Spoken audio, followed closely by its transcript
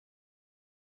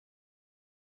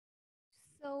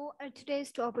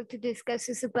Today's topic to discuss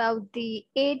is about the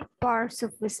 8 parts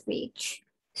of the speech.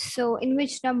 So, in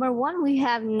which number one we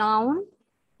have noun,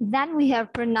 then we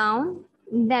have pronoun,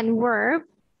 then verb,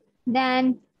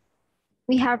 then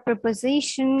we have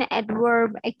preposition,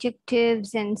 adverb,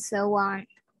 adjectives, and so on.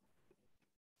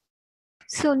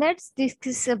 So, let's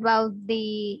discuss about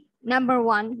the number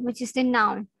one, which is the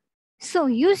noun. So,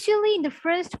 usually the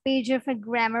first page of a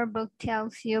grammar book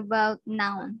tells you about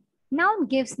noun. Noun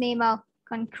gives name of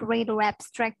concrete or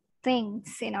abstract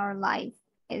things in our life.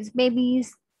 As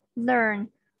babies learn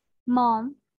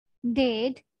mom,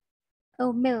 did,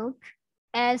 or milk,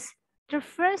 as the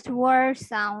first word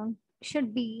sound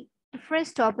should be the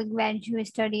first topic when you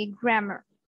study grammar.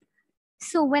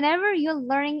 So whenever you're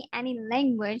learning any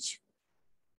language,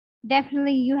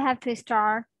 definitely you have to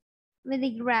start with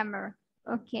the grammar.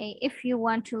 Okay, if you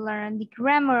want to learn the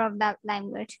grammar of that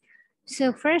language.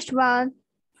 So first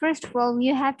of all,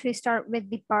 you have to start with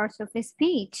the parts of a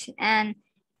speech. And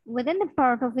within the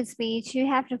part of a speech, you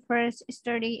have to first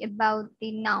study about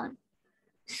the noun.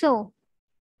 So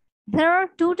there are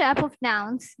two types of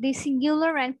nouns, the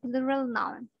singular and plural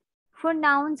noun. For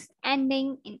nouns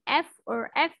ending in F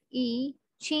or FE,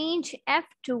 change F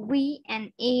to V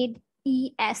and add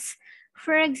ES.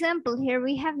 For example, here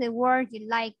we have the word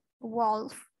like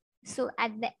wolf. So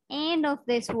at the end of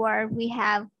this word, we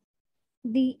have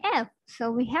the F.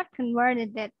 So we have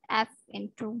converted that F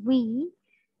into V,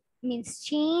 means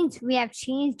change. We have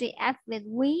changed the F with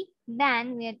V,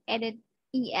 then we have added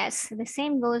ES. The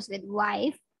same goes with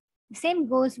wife. The same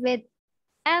goes with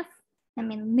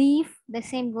leaf. The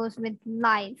same goes with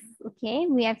life. Okay,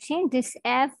 we have changed this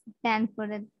F, then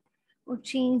put it or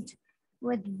changed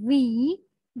with V.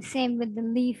 The same with the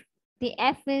leaf. The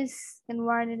F is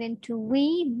converted into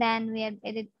V, then we have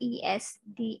added ES.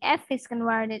 The F is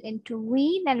converted into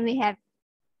V, then we have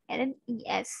added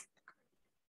ES.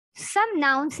 Some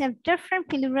nouns have different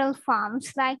plural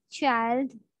forms, like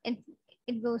child. It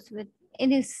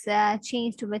is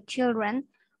changed with children.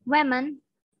 Women,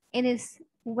 it is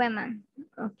women.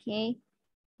 Okay,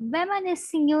 women is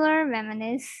singular. Women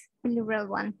is plural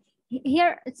one.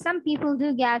 Here, some people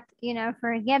do get,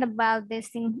 forget about this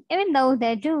thing, even though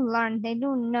they do learn, they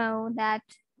do know that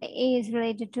the A is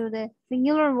related to the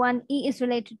singular one, E is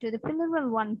related to the plural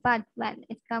one, but when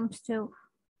it comes to,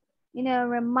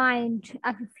 remind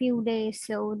after a few days,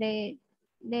 so they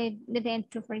tend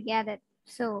to forget it.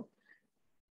 So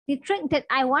the trick that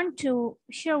I want to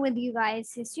share with you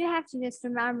guys is you have to just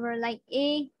remember, like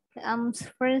A comes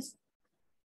first.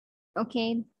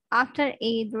 Okay, after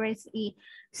A, there is E.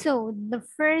 So the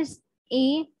first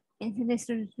A means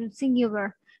it is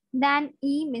singular. Then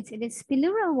E means it is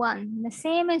plural one. The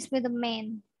same is with the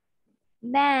man.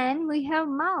 Then we have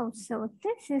mouse. So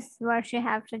this is what you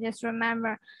have to just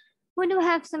remember. We do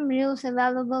have some rules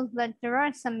available, but there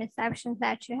are some exceptions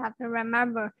that you have to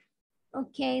remember.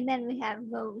 Okay, then we have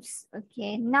those.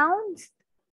 Okay, nouns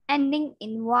ending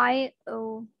in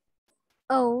Y-O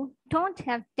don't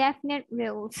have definite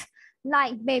rules,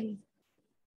 like baby.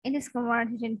 It is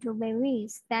converted into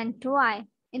babies. Then toy,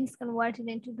 it is converted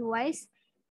into toys.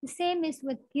 The same is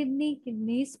with kidney,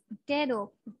 kidneys,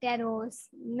 potato, potatoes,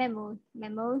 memo,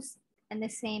 memos, and the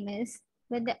same is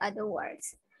with the other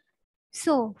words.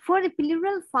 So for the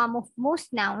plural form of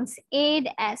most nouns, add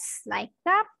S, like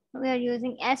cup. We are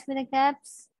using S with the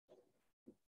cups.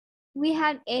 We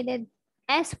have added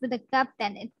S with a cup,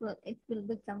 then it will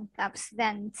become cups.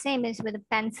 Then same as with a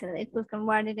pencil, it will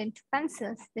convert it into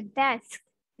pencils. The desk,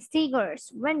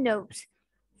 stickers, windows.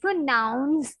 For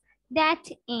nouns that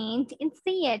end in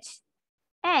CH,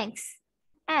 X,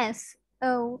 S,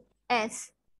 O,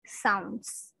 S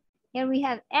sounds. Here we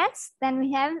have S, then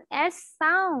we have S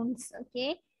sounds,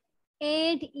 okay?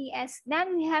 Add ES,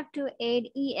 then we have to add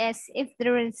ES if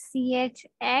there is CH,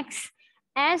 X,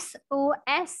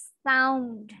 SOS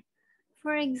sound.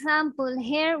 For example,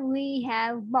 here we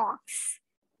have box.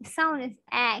 The sound is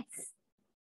X.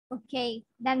 Okay,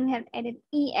 then we have added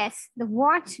ES. The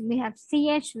watch, we have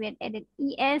CH, we have added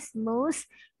ES. Mouse,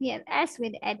 we have S, we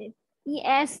have added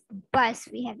ES. Bus,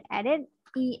 we have added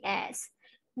ES.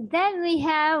 Then we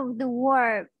have the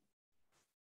verb.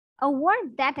 A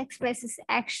word that expresses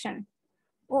action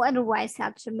or otherwise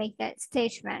helps to make a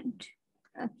statement.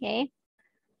 Okay.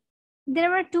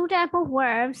 There are two types of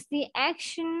verbs, the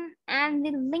action and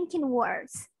the linking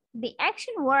words. The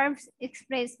action verbs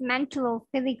express mental or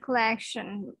physical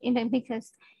action,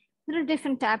 because there are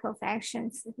different types of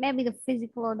actions. It may be the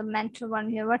physical or the mental one.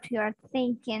 Here, what we are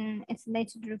thinking is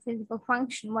related to the physical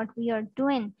function, what we are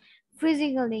doing.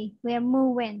 Physically, we are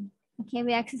moving. Okay,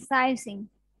 we are exercising,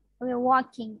 we are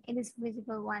walking. It is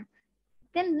physical one.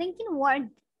 Then linking word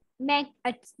make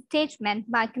a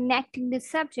statement by connecting the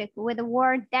subject with a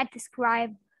word that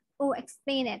describe or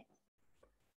explain it.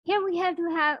 Here we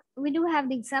do have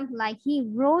the example like he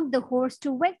rode the horse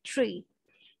to victory.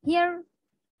 Here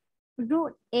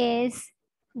rode is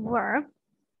verb,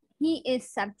 he is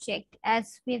subject.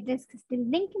 As we've discussed, the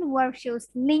linking verb shows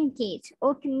linkage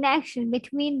or connection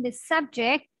between the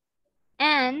subject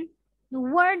and the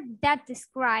word that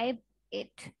describe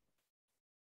it.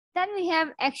 Then we have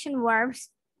action verbs.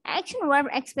 Action verb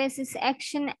expresses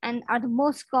action and are the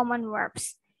most common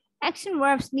verbs. Action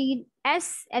verbs need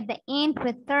S at the end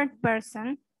with third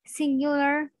person,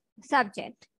 singular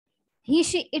subject. He,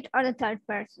 she, it are the third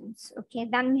persons. Okay,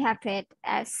 then we have to add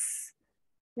S.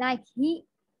 Like he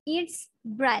eats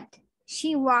bread.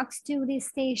 She walks to the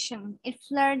station. It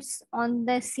flirts on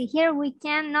the sea. Here we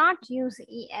cannot use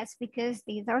ES because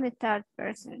these are the third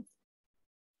person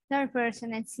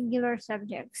and singular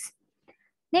subjects.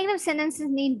 Negative sentences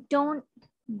need don't,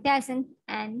 doesn't,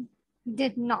 and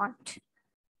did not.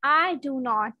 I do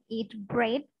not eat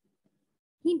bread.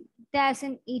 He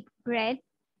doesn't eat bread.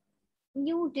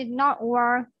 You did not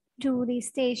walk to the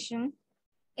station.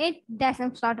 It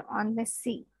doesn't float on the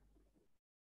sea.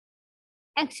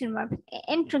 Action verbs.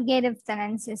 Interrogative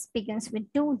sentences begins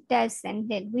with do, does, and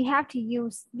did. We have to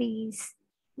use these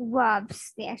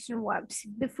verbs, the action verbs,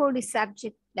 before the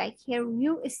subject. Like here,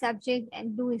 you is subject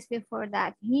and do is before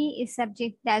that. He is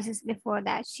subject, does is before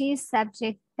that. She is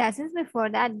subject, does is before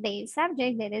that. They is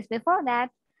subject, that is before that.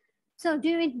 So do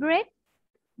you eat bread?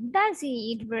 Does he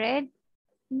eat bread?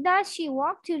 Does she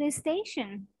walk to the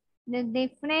station? Did they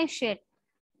finish it?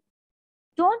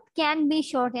 Don't can be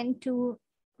shortened to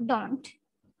don't.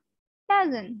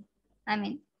 Doesn't.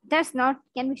 Does not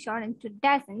can be shortened to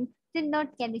doesn't. Did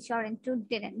not can be shortened to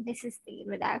didn't. This is the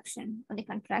reduction or the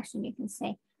contraction, you can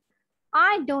say.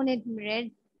 I don't eat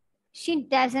bread. She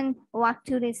doesn't walk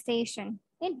to the station.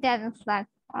 It doesn't float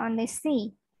on the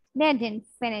sea. They didn't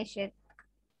finish it.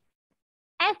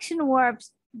 Action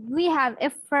verbs. We have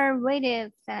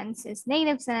affirmative sentences,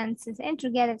 negative sentences,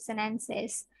 interrogative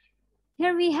sentences.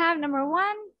 Here we have number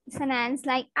one sentence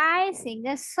like I sing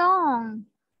a song.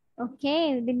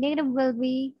 Okay, the negative will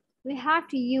be, we have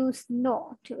to use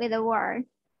no to either word.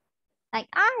 Like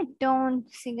I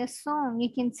don't sing a song. You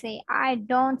can say I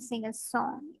don't sing a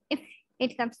song. If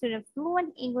it comes to the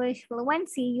fluent English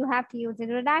fluency, you have to use the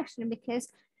reduction because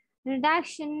the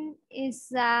reduction is,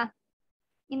 the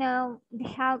tool,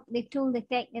 the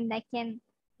technique that can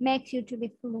make you to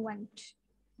be fluent.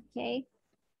 Okay.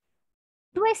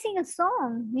 Do I sing a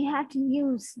song? We have to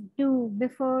use do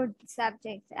before the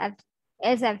subject,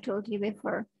 as I've told you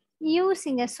before. You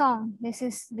sing a song. This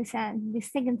is the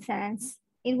second sentence.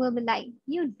 It will be like,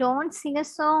 you don't sing a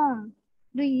song.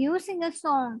 Do you sing a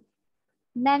song?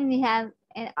 Then we have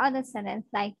another sentence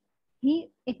like,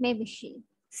 it may be she,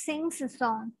 sings a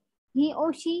song. He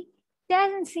or she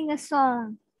doesn't sing a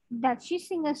song. Does she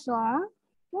sing a song?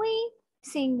 We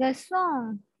sing a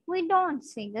song. We don't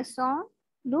sing a song.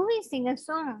 Do we sing a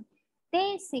song?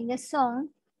 They sing a song.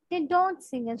 They don't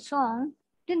sing a song.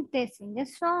 Didn't they sing a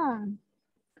song?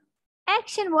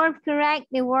 Action verb correct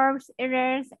the verbs,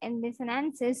 errors, and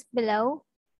dissonances below.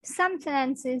 Some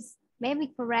sentences may be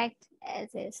correct as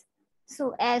is.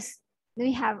 So as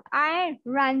we have I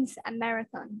runs a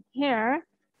marathon. Here,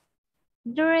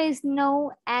 there is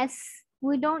no S.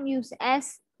 We don't use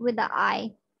S with the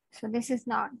I. So this is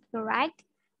not correct.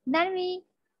 Then we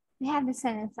have the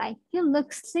sentence like, you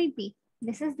look sleepy.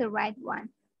 This is the right one.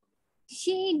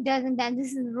 She doesn't, and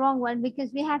this is the wrong one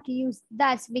because we have to use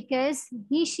does because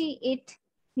he, she, it,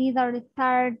 these are the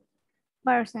third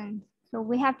person. So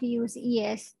we have to use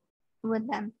ES with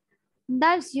them.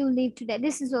 Does you leave today?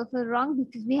 This is also wrong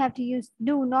because we have to use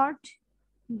do not,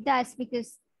 does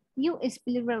because you is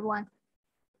plural one.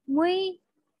 We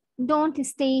don't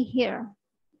stay here.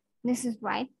 This is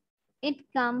right. It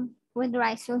comes with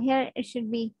right. So here it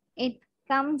should be, it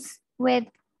comes with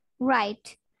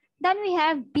right. Then we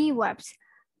have be verbs.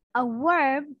 A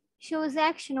verb shows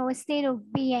action or a state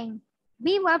of being.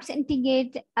 Be verbs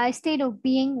indicate a state of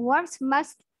being. Verbs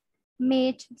must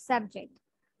match subject.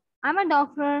 I'm a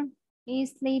doctor,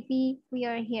 he's sleepy, we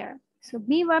are here. So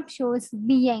be verb shows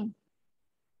being.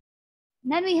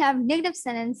 Then we have negative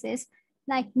sentences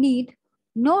like need,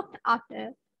 not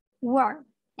after verb.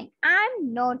 Like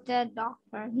I'm not a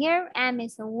doctor. Here am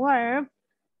is a verb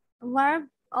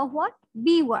of what?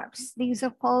 Be verbs. These are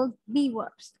called be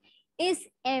verbs. Is,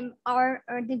 am, are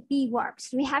the be verbs.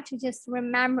 We have to just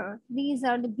remember these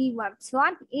are the be verbs.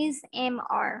 What is, am,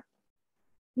 are?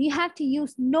 We have to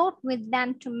use not with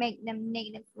them to make them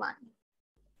negative one.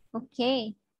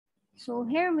 Okay. So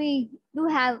here we do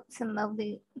have some of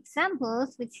the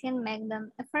examples which can make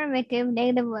them affirmative,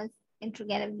 negative ones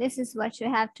interrogative. This is what you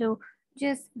have to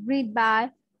just read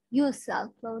by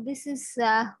yourself. So this is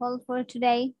all for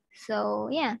today. So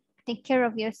yeah, take care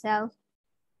of yourself.